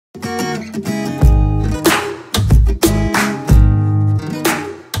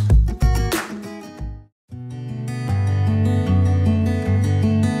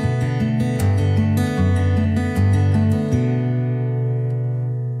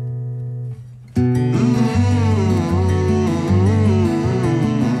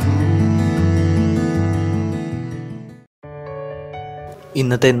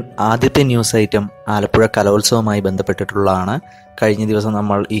ഇന്നത്തെ ആദ്യത്തെ news item Alappuzha കലോത്സവവുമായി ബന്ധപ്പെട്ടിട്ടുള്ളതാണ്. കഴിഞ്ഞ ദിവസം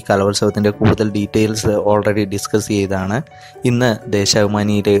നമ്മൾ ഈ കലോത്സവത്തിൻ്റെ കൂടുതൽ ഡീറ്റെയിൽസ് ഓൾറെഡി ഡിസ്കസ് ചെയ്താണ്. ഇന്ന്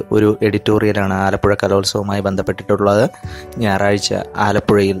ദേശാഭിമാനിയിലെ ഒരു എഡിറ്റോറിയലാണ് ആലപ്പുഴ കലോത്സവവുമായി ബന്ധപ്പെട്ടിട്ടുള്ളത്. ഞായറാഴ്ച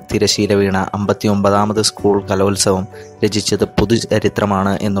ആലപ്പുഴയിൽ തിരശീല വീണ 59ാമത് സ്കൂൾ കലോത്സവം രചിച്ചത്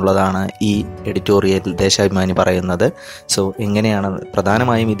പുതുചരിത്രമാണ് എന്നുള്ളതാണ് ഈ എഡിറ്റോറിയൽ ദേശാഭിമാനി പറയുന്നത്. സോ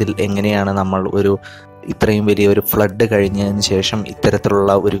പ്രധാനമായും ഇതിൽ എങ്ങനെയാണ് നമ്മൾ ഇത്രയും വലിയൊരു ഫ്ലഡ് കഴിഞ്ഞതിന് ശേഷം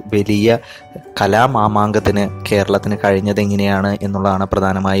ഇത്തരത്തിലുള്ള ഒരു വലിയ കലാമാമാങ്കത്തിന് കേരളത്തിന് കഴിഞ്ഞത് എങ്ങനെയാണ് എന്നുള്ളതാണ്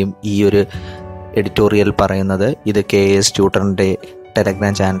പ്രധാനമായും ഈ ഒരു എഡിറ്റോറിയൽ പറയുന്നത്. ഇത് KAS ട്യൂട്ടറിൻ്റെ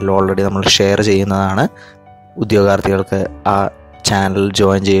ടെലഗ്രാം ചാനലിൽ ഓൾറെഡി നമ്മൾ ഷെയർ ചെയ്യുന്നതാണ്. ഉദ്യോഗാർത്ഥികൾക്ക് ആ ചാനൽ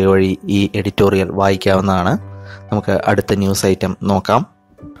ജോയിൻ ചെയ്യുക വഴി ഈ എഡിറ്റോറിയൽ വായിക്കാവുന്നതാണ്. നമുക്ക് അടുത്ത ന്യൂസ് ഐറ്റം നോക്കാം.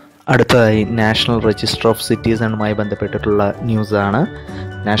 അടുത്തതായി നാഷണൽ രജിസ്റ്റർ ഓഫ് സിറ്റിസണുമായി ബന്ധപ്പെട്ടിട്ടുള്ള ന്യൂസാണ്.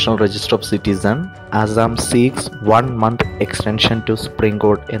 National register of citizen Assam seeks 1 month extension to supreme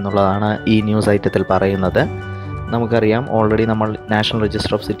court എന്നുള്ളതാണ് ഈ ന്യൂസ് ഐറ്റത്തിൽ പറയുന്നത്. നമുക്കറിയാം, ഓൾറെഡി നമ്മൾ നാഷണൽ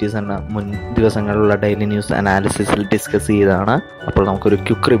രജിസ്റ്റർ ഓഫ് സിറ്റിസൺ മുൻ ദിവസങ്ങളിലുള്ള ഡെയിലി ന്യൂസ് അനാലിസിസിൽ ഡിസ്കസ് ചെയ്തതാണ്. അപ്പോൾ നമുക്കൊരു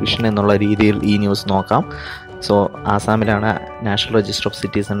ക്വിക്ക് റിവിഷൻ എന്നുള്ള രീതിയിൽ ഈ ന്യൂസ് നോക്കാം. So ആസാമിലാണ് national register of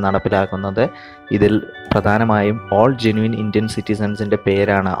citizen നടപ്പിലാക്കുന്നത്. ഇതിൽ പ്രധാനമായും ഓൾ ജെന്യുവിൻ ഇന്ത്യൻ സിറ്റിസൺസിൻ്റെ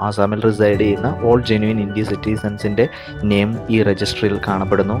പേരാണ്, ആസാമിൽ റിസൈഡ് ചെയ്യുന്ന ഓൾ ജെന്യുവിൻ ഇന്ത്യൻ സിറ്റിസൺസിൻ്റെ നെയിം ഈ രജിസ്റ്ററിൽ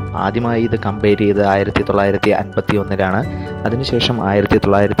കാണപ്പെടുന്നു. ആദ്യമായി ഇത് കമ്പയർ ചെയ്ത് 1951 അതിനുശേഷം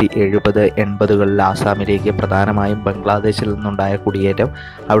 1970-80കളിൽ ആസാമിലേക്ക് പ്രധാനമായും ബംഗ്ലാദേശിൽ നിന്നുണ്ടായ കുടിയേറ്റം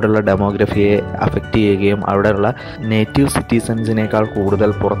അവിടെയുള്ള ഡെമോഗ്രഫിയെ അഫക്റ്റ് ചെയ്യുകയും അവിടെയുള്ള നേറ്റീവ് സിറ്റിസൺസിനേക്കാൾ കൂടുതൽ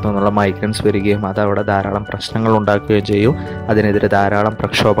പുറത്തുനിന്നുള്ള മൈഗ്രൻസ് വരികയും അത് അവിടെ ധാരാളം പ്രശ്നങ്ങൾ ഉണ്ടാക്കുകയും ചെയ്യും. അതിനെതിരെ ധാരാളം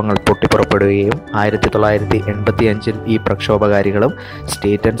പ്രക്ഷോഭങ്ങൾ പൊട്ടിപ്പുറപ്പെടുകയും 1985 ഈ പ്രക്ഷോഭകാരികളും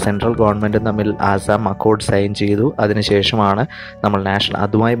സ്റ്റേറ്റ് ആൻഡ് സെൻട്രൽ ഗവൺമെൻറ്റും തമ്മിൽ ആസാം അക്കോർഡ് സൈൻ ചെയ്തു. അതിനുശേഷമാണ് നമ്മൾ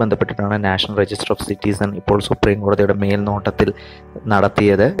അതുമായി ബന്ധപ്പെട്ടിട്ടാണ് നാഷണൽ രജിസ്റ്റർ ഓഫ് സിറ്റിസൺ ഇപ്പോൾ സുപ്രീം കോടതിയുടെ മേൽനോട്ടത്തിൽ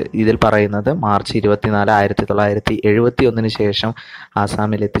നടത്തിയത്. ഇതിൽ പറയുന്നത് മാർച്ച് 24, 1971 ശേഷം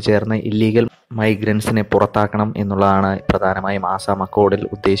ആസാമിൽ എത്തിച്ചേർന്ന ഇല്ലീഗൽ മൈഗ്രൻസിനെ പുറത്താക്കണം എന്നുള്ളതാണ് പ്രധാനമായും ആസാം അക്കോർഡിൽ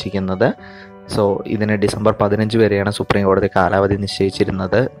ഉദ്ദേശിക്കുന്നത്. സോ ഇതിന് ഡിസംബർ 15 വരെയാണ് സുപ്രീം കോടതി കാലാവധി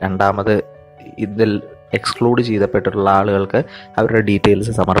നിശ്ചയിച്ചിരുന്നത്. രണ്ടാമത് ഇതിൽ എക്സ്ക്ലൂഡ് ചെയ്യപ്പെട്ടിട്ടുള്ള ആളുകൾക്ക് അവരുടെ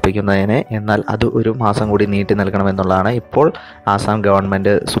ഡീറ്റെയിൽസ് സമർപ്പിക്കുന്നതിന്. എന്നാൽ അത് 1 മാസം കൂടി നീട്ടി നൽകണമെന്നുള്ളതാണ് ഇപ്പോൾ ആസാം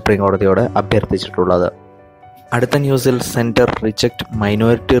ഗവൺമെൻറ് സുപ്രീം കോടതിയോട് അഭ്യർത്ഥിച്ചിട്ടുള്ളത്. അടുത്ത ന്യൂസിൽ centre reject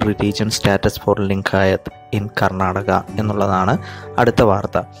minority religion status four Lingayat in Karnataka എന്നുള്ളതാണ് അടുത്ത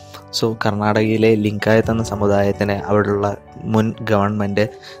വാർത്ത. സോ കർണാടകയിലെ ലിംഗായത്ത് എന്ന സമുദായത്തിന് അവിടെയുള്ള മുൻ government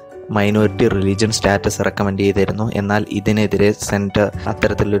minority religion status recommend ചെയ്തിരുന്നു. എന്നാൽ ഇതിനെതിരെ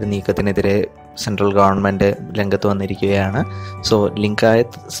അത്തരത്തിലൊരു നീക്കത്തിനെതിരെ സെൻട്രൽ ഗവൺമെൻറ് രംഗത്ത് വന്നിരിക്കുകയാണ്. സോ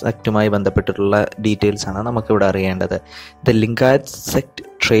ലിംഗായത്ത് സെക്റ്റുമായി ബന്ധപ്പെട്ടിട്ടുള്ള ഡീറ്റെയിൽസ് ആണ് നമുക്കിവിടെ അറിയേണ്ടത്. The Lingayat സെക്ട്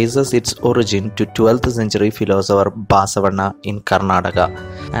traces its origin to 12th century philosopher Basavanna in Karnataka,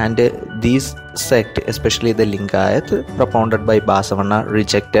 and this sect, especially the Lingayat propounded by Basavanna,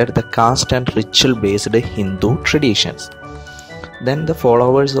 rejected the caste and ritual based Hindu traditions. Then the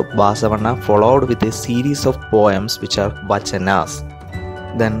followers of Basavanna followed with a series of poems which are vachanas.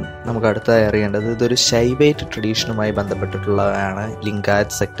 Then നമുക്ക് അടുത്തതായി അറിയേണ്ടത് ഇതൊരു ശൈവൈറ്റ് ട്രഡീഷനുമായി ബന്ധപ്പെട്ടിട്ടുള്ളതാണ്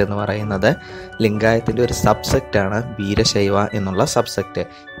ലിംഗായത്ത് സെക്ട് എന്ന് പറയുന്നത്. ലിംഗായത്തിൻ്റെ ഒരു സബ്സെക്റ്റാണ് വീരശൈവ എന്നുള്ള സബ്സെക്റ്റ്.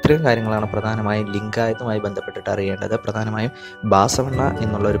 ഇത്രയും കാര്യങ്ങളാണ് പ്രധാനമായും ലിംഗായത്തുമായി ബന്ധപ്പെട്ടിട്ട് അറിയേണ്ടത്. പ്രധാനമായും ബാസവണ്ണ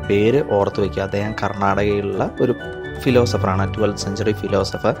എന്നുള്ളൊരു പേര് ഓർത്ത് വയ്ക്കുക. അദ്ദേഹം കർണാടകയിലുള്ള ഒരു ഫിലോസഫറാണ്, 12th century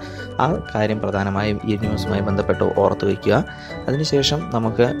ഫിലോസഫർ. ആ കാര്യം പ്രധാനമായും ഈ ന്യൂസുമായി ബന്ധപ്പെട്ട് ഓർത്ത് വയ്ക്കുക. അതിനുശേഷം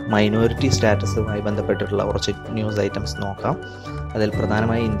നമുക്ക് മൈനോറിറ്റി സ്റ്റാറ്റസുമായി ബന്ധപ്പെട്ടിട്ടുള്ള കുറച്ച് ന്യൂസ് ഐറ്റംസ് നോക്കാം. അതിൽ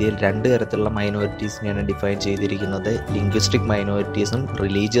പ്രധാനമായും ഇന്ത്യയിൽ 2 തരത്തിലുള്ള മൈനോറിറ്റീസിനെയാണ് ഡിഫൈൻ ചെയ്തിരിക്കുന്നത്. Linguistic മൈനോറിറ്റീസും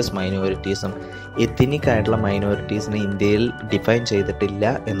religious മൈനോറിറ്റീസും. എത്നിക് ആയിട്ടുള്ള മൈനോറിറ്റീസിനെ ഇന്ത്യയിൽ ഡിഫൈൻ ചെയ്തിട്ടില്ല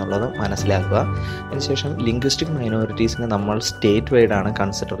എന്നുള്ളത് മനസ്സിലാക്കുക. അതിനുശേഷം ലിംഗ്വിസ്റ്റിക് മൈനോറിറ്റീസിനെ നമ്മൾ സ്റ്റേറ്റ് വൈഡാണ്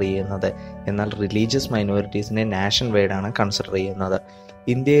കൺസിഡർ ചെയ്യുന്നത്. എന്നാൽ റിലീജിയസ് മൈനോറിറ്റീസിനെ നാഷൻ വൈഡാണ് കൺസിഡർ ചെയ്യുന്നത്.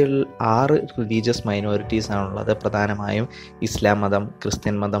 ഇന്ത്യയിൽ 6 റിലീജിയസ് മൈനോറിറ്റീസ് ആണുള്ളത്. പ്രധാനമായും ഇസ്ലാം മതം,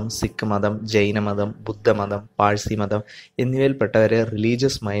 ക്രിസ്ത്യൻ മതം, സിഖ് മതം, ജൈനമതം, ബുദ്ധമതം, പാഴ്സി മതം എന്നിവയിൽപ്പെട്ടവരെ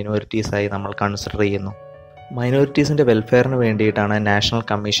റിലീജിയസ് മൈനോറിറ്റീസായി നമ്മൾ കൺസിഡർ ചെയ്യുന്നു. മൈനോറിറ്റീസിൻ്റെ വെൽഫെയറിന് വേണ്ടിയിട്ടാണ് national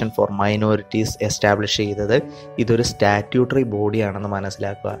commission for minorities establish ചെയ്തത്. ഇതൊരു സ്റ്റാറ്റ്യൂട്ടറി ബോഡിയാണെന്ന്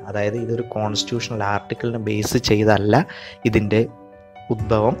മനസ്സിലാക്കുക. അതായത് ഇതൊരു കോൺസ്റ്റിറ്റ്യൂഷണൽ ആർട്ടിക്കിളിനെ ബേസ് ചെയ്തല്ല ഇതിൻ്റെ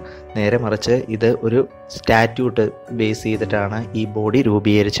ഉദ്ഭവം. നേരെ മറിച്ച് ഇത് ഒരു സ്റ്റാറ്റ്യൂട്ട് ബേസ് ചെയ്തിട്ടാണ് ഈ ബോഡി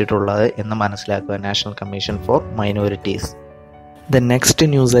രൂപീകരിച്ചിട്ടുള്ളത് എന്ന് മനസ്സിലാക്കുക. National commission for minorities. The next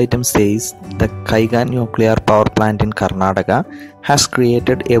news item says the KAS nuclear power plant in Karnataka has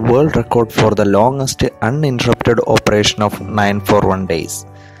created a world record for the longest uninterrupted operation of 941 days.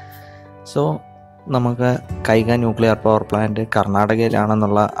 So, നമുക്ക് KAS nuclear power plant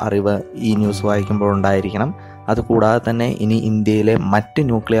കർണാടകയിലാണെന്നുള്ള അറിവ് ഈ news വായിക്കുമ്പോൾ ഉണ്ടായിരിക്കണം. അതുകൂടാതെ തന്നെ ഇനി ഇന്ത്യയിലെ മറ്റ്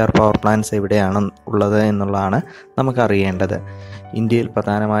ന്യൂക്ലിയർ പവർ പ്ലാന്റ്സ് എവിടെയാണ് ഉള്ളത് എന്നുള്ളതാണ് നമുക്കറിയേണ്ടത്. ഇന്ത്യയിൽ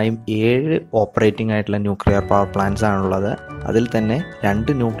പ്രധാനമായും 7 ഓപ്പറേറ്റിംഗ് ആയിട്ടുള്ള ന്യൂക്ലിയർ പവർ പ്ലാന്റ്സ് ആണുള്ളത്. അതിൽ തന്നെ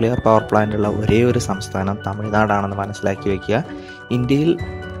 2 ന്യൂക്ലിയർ പവർ പ്ലാന്റ് ഉള്ള ഒരേ ഒരു സംസ്ഥാനം തമിഴ്നാടാണെന്ന് മനസ്സിലാക്കി വയ്ക്കുക. ഇന്ത്യയിൽ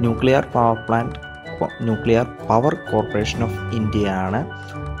nuclear power corporation of India ആണ്.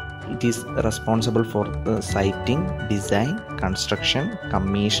 It is responsible for the siting, design, construction,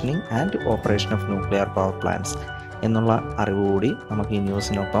 commissioning and operation of nuclear power plants എന്നുള്ള അറിവ് കൂടി നമുക്ക് ഈ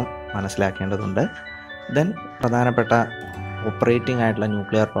ന്യൂസിനൊപ്പം മനസ്സിലാക്കേണ്ടതുണ്ട്. ദെൻ പ്രധാനപ്പെട്ട ഓപ്പറേറ്റിംഗ് ആയിട്ടുള്ള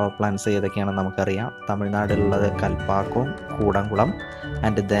ന്യൂക്ലിയർ പവർ പ്ലാന്റ്സ് ഏതൊക്കെയാണെന്ന് നമുക്കറിയാം. തമിഴ്നാട്ടിലുള്ളത് Kalpakkam, Kudankulam,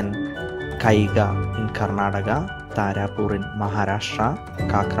 and then Kaiga in Karnataka, Tarapur in Maharashtra,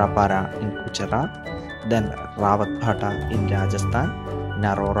 കാക്രാപാര in Gujarat, then റാവത്ഭാട്ട in Rajasthan,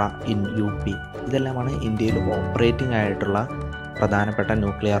 Narora in UP. ഇതെല്ലാമാണ് ഇന്ത്യയിൽ ഓപ്പറേറ്റിംഗ് ആയിട്ടുള്ള പ്രധാനപ്പെട്ട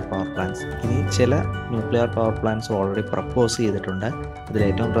ന്യൂക്ലിയർ പവർ പ്ലാന്റ്സ്. ഇനി ചില nuclear power plants already propose ചെയ്തിട്ടുണ്ട്.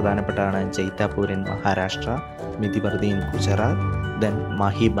 അതിലേറ്റവും പ്രധാനപ്പെട്ടാണ് ജയ്താപൂർ in Maharashtra, മിതിബർദി in Gujarat, then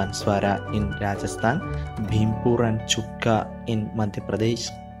Mahi Banswara in Rajasthan, ഭീംപൂർ and ചുട്ക in Madhya Pradesh,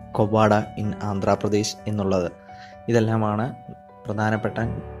 Kovvada in Andhra Pradesh എന്നുള്ളത്. ഇതെല്ലാമാണ് പ്രധാനപ്പെട്ട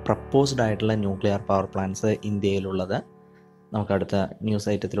പ്രപ്പോസ്ഡ് ആയിട്ടുള്ള ന്യൂക്ലിയർ പവർ പ്ലാന്റ്സ് ഇന്ത്യയിലുള്ളത്. നമുക്കടുത്ത ന്യൂസ്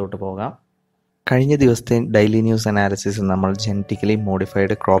ഐറ്റത്തിലോട്ട് പോകാം. കഴിഞ്ഞ ദിവസത്തെ ഡെയിലി ന്യൂസ് അനാലിസിസ് നമ്മൾ ജനറ്റിക്കലി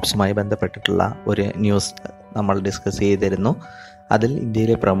മോഡിഫൈഡ് ക്രോപ്സുമായി ബന്ധപ്പെട്ടിട്ടുള്ള ഒരു ന്യൂസ് നമ്മൾ ഡിസ്കസ് ചെയ്തിരുന്നു. അതിൽ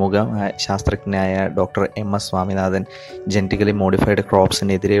ഇന്ത്യയിലെ പ്രമുഖ ശാസ്ത്രജ്ഞനായ doctor MS Swaminathan genetically modified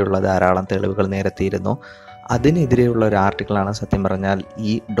ക്രോപ്സിനെതിരെയുള്ള ധാരാളം തെളിവുകൾ നിരത്തിയിരുന്നു. അതിനെതിരെയുള്ള ഒരു ആർട്ടിക്കിളാണ് സത്യം പറഞ്ഞാൽ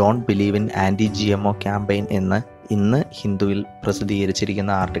ഈ don't believe in anti GMO campaign എന്ന് ഇന്ന് ഹിന്ദുവിൽ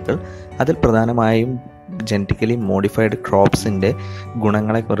പ്രസിദ്ധീകരിച്ചിരിക്കുന്ന ആർട്ടിക്കിൾ. അതിൽ പ്രധാനമായും ജനറ്റിക്കലി മോഡിഫൈഡ് ക്രോപ്സിൻ്റെ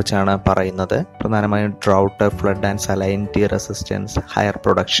ഗുണങ്ങളെക്കുറിച്ചാണ് പറയുന്നത്. പ്രധാനമായും drought, flood and salinity resistance, higher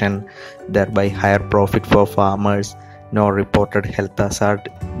production, ദെർബൈ higher profit for farmers, no reported health hazard,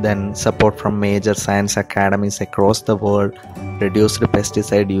 then support from major science academies across the world, reduced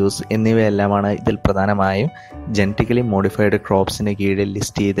pesticide use എന്നിവയെല്ലാമാണ് ഇതിൽ പ്രധാനമായും genetically modified ക്രോപ്സിന് കീഴിൽ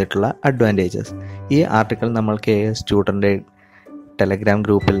list ചെയ്തിട്ടുള്ള advantages. ഈ article നമ്മൾ KAS ട്യൂട്ടറിൻ്റെ Telegram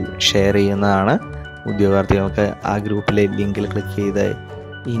ഗ്രൂപ്പിൽ share ചെയ്യുന്നതാണ്. ഉദ്യോഗാർത്ഥികൾക്ക് ആ ഗ്രൂപ്പിലെ ലിങ്കിൽ ക്ലിക്ക് ചെയ്ത്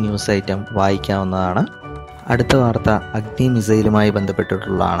ഈ ന്യൂസ് ഐറ്റം വായിക്കാവുന്നതാണ്. അടുത്ത വാർത്ത അഗ്നി മിസൈലുമായി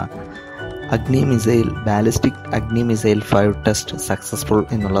ബന്ധപ്പെട്ടിട്ടുള്ളതാണ്. ബാലിസ്റ്റിക് അഗ്നി മിസൈൽ 5 ടെസ്റ്റ് സക്സസ്ഫുൾ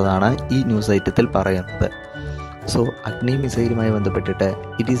എന്നുള്ളതാണ് ഈ ന്യൂസ് ഐറ്റത്തിൽ പറയുന്നത്. സോ അഗ്നി മിസൈലുമായി ബന്ധപ്പെട്ടിട്ട്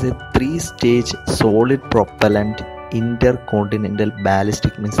it is A 3-stage solid പ്രൊപ്പലൻറ്റ് Inter continental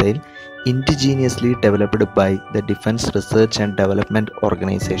ballistic missile indigenously developed by the defence research and development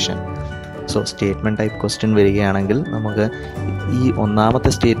organisation. So statement type question വരികയാണെങ്കിൽ നമുക്ക് ഈ ഒന്നാമത്തെ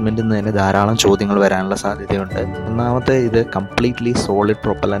സ്റ്റേറ്റ്മെൻറ്റിൽ നിന്ന് തന്നെ ധാരാളം ചോദ്യങ്ങൾ വരാനുള്ള സാധ്യതയുണ്ട്. ഒന്നാമത്തെ, ഇത് കംപ്ലീറ്റ്ലി സോളിഡ്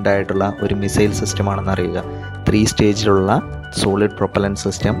പ്രൊപ്പലൻ്റ് ആയിട്ടുള്ള ഒരു മിസൈൽ സിസ്റ്റമാണെന്ന് അറിയുക. 3 സ്റ്റേജിലുള്ള സോളിഡ് പ്രൊപ്പലൻറ്റ്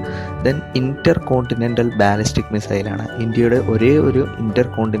സിസ്റ്റം. ദെൻ ഇൻ്റർ കോണ്ടിനെൻ്റൽ ബാലിസ്റ്റിക് മിസൈലാണ്. ഇന്ത്യയുടെ ഒരേ ഒരു ഇൻ്റർ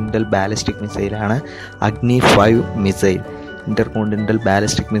കോണ്ടിനെൻ്റൽ ബാലിസ്റ്റിക് മിസൈലാണ് അഗ്നി 5 മിസൈൽ. ഇൻ്റർ കോണ്ടിനെൻ്റൽ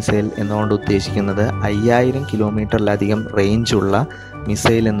ബാലിസ്റ്റിക് മിസൈൽ എന്നുകൊണ്ട് ഉദ്ദേശിക്കുന്നത് 5000 കിലോമീറ്ററിലധികം റേഞ്ചുള്ള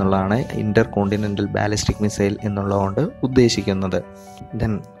മിസൈൽ എന്നുള്ളതാണ് ഇൻ്റർ കോണ്ടിനെൻ്റൽ ബാലിസ്റ്റിക് മിസൈൽ എന്നുള്ളതുകൊണ്ട് ഉദ്ദേശിക്കുന്നത്.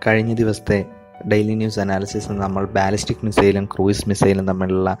 ദെൻ കഴിഞ്ഞ ദിവസത്തെ ഡെയിലി ന്യൂസ് അനാലിസിസിൽ നമ്മൾ ബാലിസ്റ്റിക് മിസൈലും ക്രൂയിസ് മിസൈലും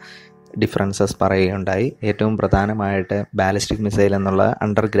തമ്മിലുള്ള ഡിഫറൻസസ് പറയുകയുണ്ടായി. ഏറ്റവും പ്രധാനമായിട്ട് ബാലിസ്റ്റിക് മിസൈൽ എന്നുള്ളത്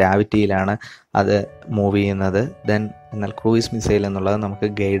അണ്ടർ ഗ്രാവിറ്റിയിലാണ് അത് മൂവ് ചെയ്യുന്നത്. ദെൻ എന്നാൽ ക്രൂയിസ് മിസൈൽ എന്നുള്ളത് നമുക്ക്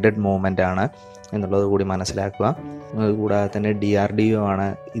ഗൈഡഡ് മൂവ്മെൻ്റ് ആണ് എന്നുള്ളത് കൂടി മനസ്സിലാക്കുക. അതുകൂടാതെ തന്നെ DRDO ആണ്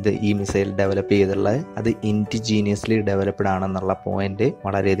ഈ മിസൈൽ ഡെവലപ്പ് ചെയ്തിട്ടുള്ളത്. അത് ഇൻഡിജീനിയസ്ലി ഡെവലപ്ഡ് ആണെന്നുള്ള പോയിൻ്റ്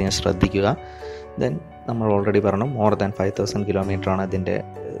വളരെയധികം ശ്രദ്ധിക്കുക. ദെൻ നമ്മൾ ഓൾറെഡി പറഞ്ഞു മോർ ദാൻ 5000 കിലോമീറ്ററാണ് ഇതിൻ്റെ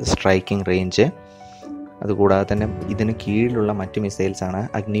സ്ട്രൈക്കിംഗ് റേഞ്ച്. അതുകൂടാതെ തന്നെ ഇതിന് കീഴിലുള്ള മറ്റ് മിസൈൽസാണ്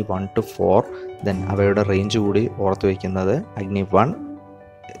അഗ്നി 1 to 4. ദെൻ അവയുടെ റേഞ്ച് കൂടി ഓർത്ത് വയ്ക്കുന്നത് അഗ്നി 1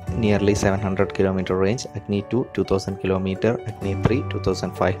 നിയർലി 700 കിലോമീറ്റർ റേഞ്ച്, അഗ്നി 2 2000 കിലോമീറ്റർ, അഗ്നി 3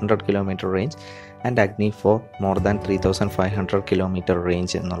 2500 കിലോമീറ്റർ റേഞ്ച് ആൻഡ് അഗ്നി 4 മോർ ദാൻ 3500 കിലോമീറ്റർ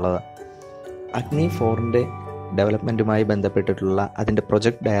റേഞ്ച് എന്നുള്ളത്. അഗ്നി 4ൻ്റെ ഡെവലപ്മെൻറ്റുമായി ബന്ധപ്പെട്ടിട്ടുള്ള അതിൻ്റെ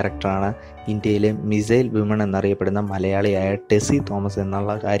പ്രൊജക്ട് ഡയറക്ടറാണ് ഇന്ത്യയിലെ മിസൈൽ വിമൺ എന്നറിയപ്പെടുന്ന മലയാളിയായ ടെസി തോമസ്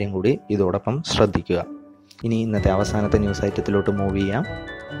എന്നുള്ള കാര്യം കൂടി ഇതോടൊപ്പം ശ്രദ്ധിക്കുക. ഇനി ഇന്നത്തെ അവസാനത്തെ ന്യൂസ് ഐറ്റത്തിലോട്ട് മൂവ് ചെയ്യാം.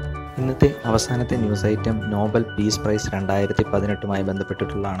 ഇന്നത്തെ അവസാനത്തെ news item Nobel peace prize 2018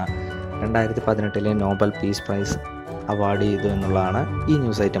 ബന്ധപ്പെട്ടിട്ടുള്ളതാണ്. 2018 Nobel peace prize award ചെയ്തു എന്നുള്ളതാണ് ഈ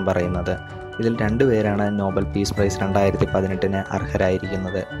ന്യൂസ് ഐറ്റം പറയുന്നത്. ഇതിൽ 2 പേരാണ് നോബൽ പീസ് പ്രൈസ് 2018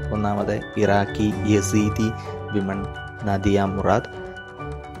 അർഹരായിരിക്കുന്നത്. ഒന്നാമത് ഇറാഖി യസീദി വിമൺ നദിയ മുറാദ്.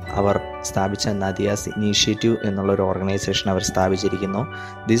 അവർ സ്ഥാപിച്ച നദിയാസ് ഇനീഷ്യേറ്റീവ് എന്നുള്ളൊരു ഓർഗനൈസേഷൻ അവർ സ്ഥാപിച്ചിരിക്കുന്നു.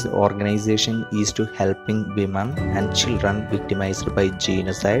 This organisation is to helping women and children victimised by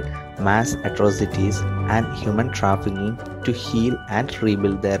genocide, mass atrocities and human trafficking to heal and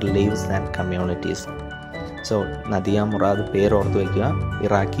rebuild there lives and communities. So Nadia മുറാദ് പേര് ഓർത്തു വയ്ക്കുക.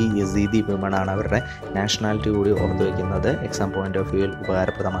 Iraqi Yazidi women ആണ്. അവരുടെ nationality കൂടി ഓർത്തു വയ്ക്കുന്നത് exam point of വ്യൂവിൽ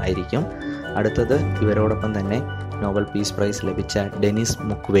ഉപകാരപ്രദമായിരിക്കും. അടുത്തത് ഇവരോടൊപ്പം തന്നെ നോബൽ പീസ് പ്രൈസ് ലഭിച്ച ഡെനിസ്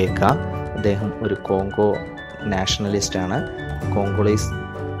മുക്വേക്ക. അദ്ദേഹം ഒരു കോങ്കോ നാഷണലിസ്റ്റാണ്. കോങ്കോളീസ്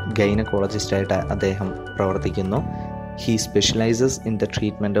ഗൈനക്കോളജിസ്റ്റായിട്ട് അദ്ദേഹം പ്രവർത്തിക്കുന്നു. He specialises in the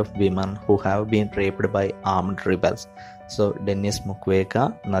treatment of women who have been raped by armed rebels. So Denis മുക്വേക്ക,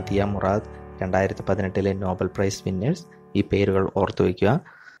 Nadia Murad 2018 Nobel prize winners. ഈ പേരുകൾ ഓർത്തു വയ്ക്കുക.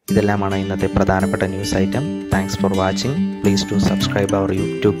 ഇതെല്ലാമാണ് ഇന്നത്തെ പ്രധാനപ്പെട്ട news item. Thanks for watching. Please to subscribe our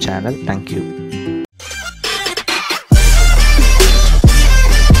YouTube channel. Thank you.